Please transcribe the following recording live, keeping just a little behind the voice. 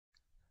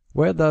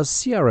Where does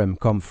CRM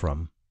come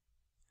from?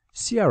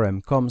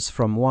 CRM comes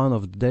from one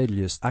of the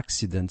deadliest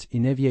accidents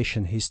in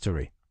aviation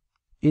history.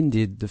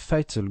 Indeed, the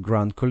fatal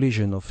ground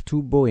collision of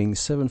two Boeing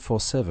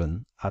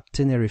 747 at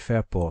Tenerife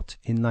Airport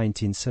in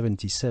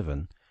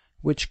 1977,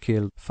 which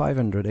killed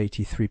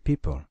 583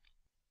 people.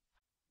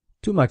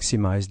 To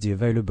maximize the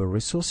available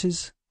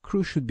resources,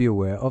 crew should be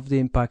aware of the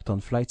impact on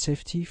flight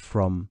safety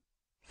from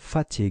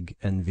fatigue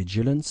and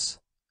vigilance,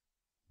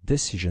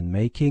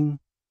 decision-making,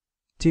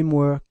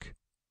 teamwork,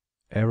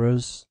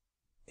 errors,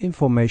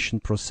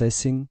 information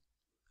processing,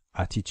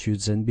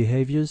 attitudes and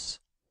behaviors,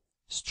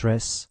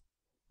 stress,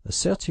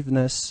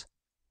 assertiveness,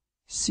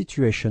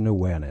 situation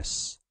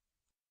awareness.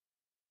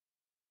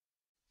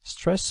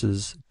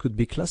 Stresses could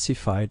be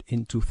classified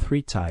into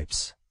three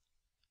types: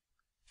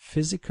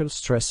 physical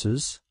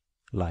stresses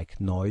like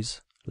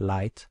noise,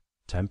 light,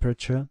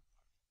 temperature;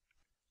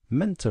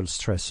 mental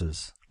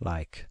stresses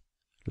like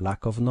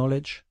lack of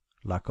knowledge,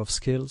 lack of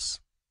skills;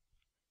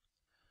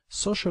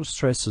 social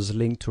stresses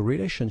linked to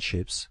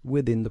relationships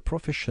within the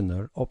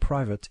professional or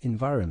private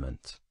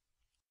environment.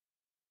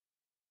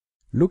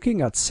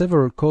 Looking at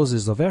several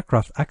causes of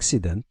aircraft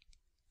accident,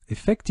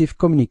 effective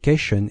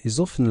communication is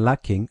often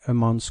lacking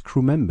amongst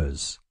crew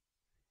members.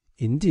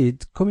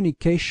 Indeed,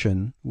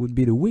 communication would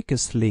be the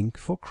weakest link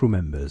for crew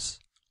members.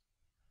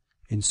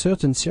 In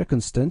certain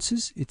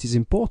circumstances, it is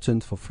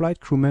important for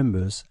flight crew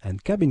members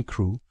and cabin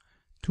crew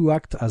to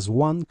act as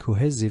one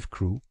cohesive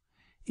crew,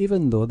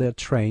 even though they are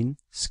trained,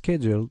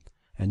 scheduled,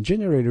 and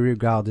generally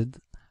regarded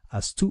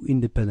as two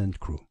independent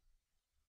crew.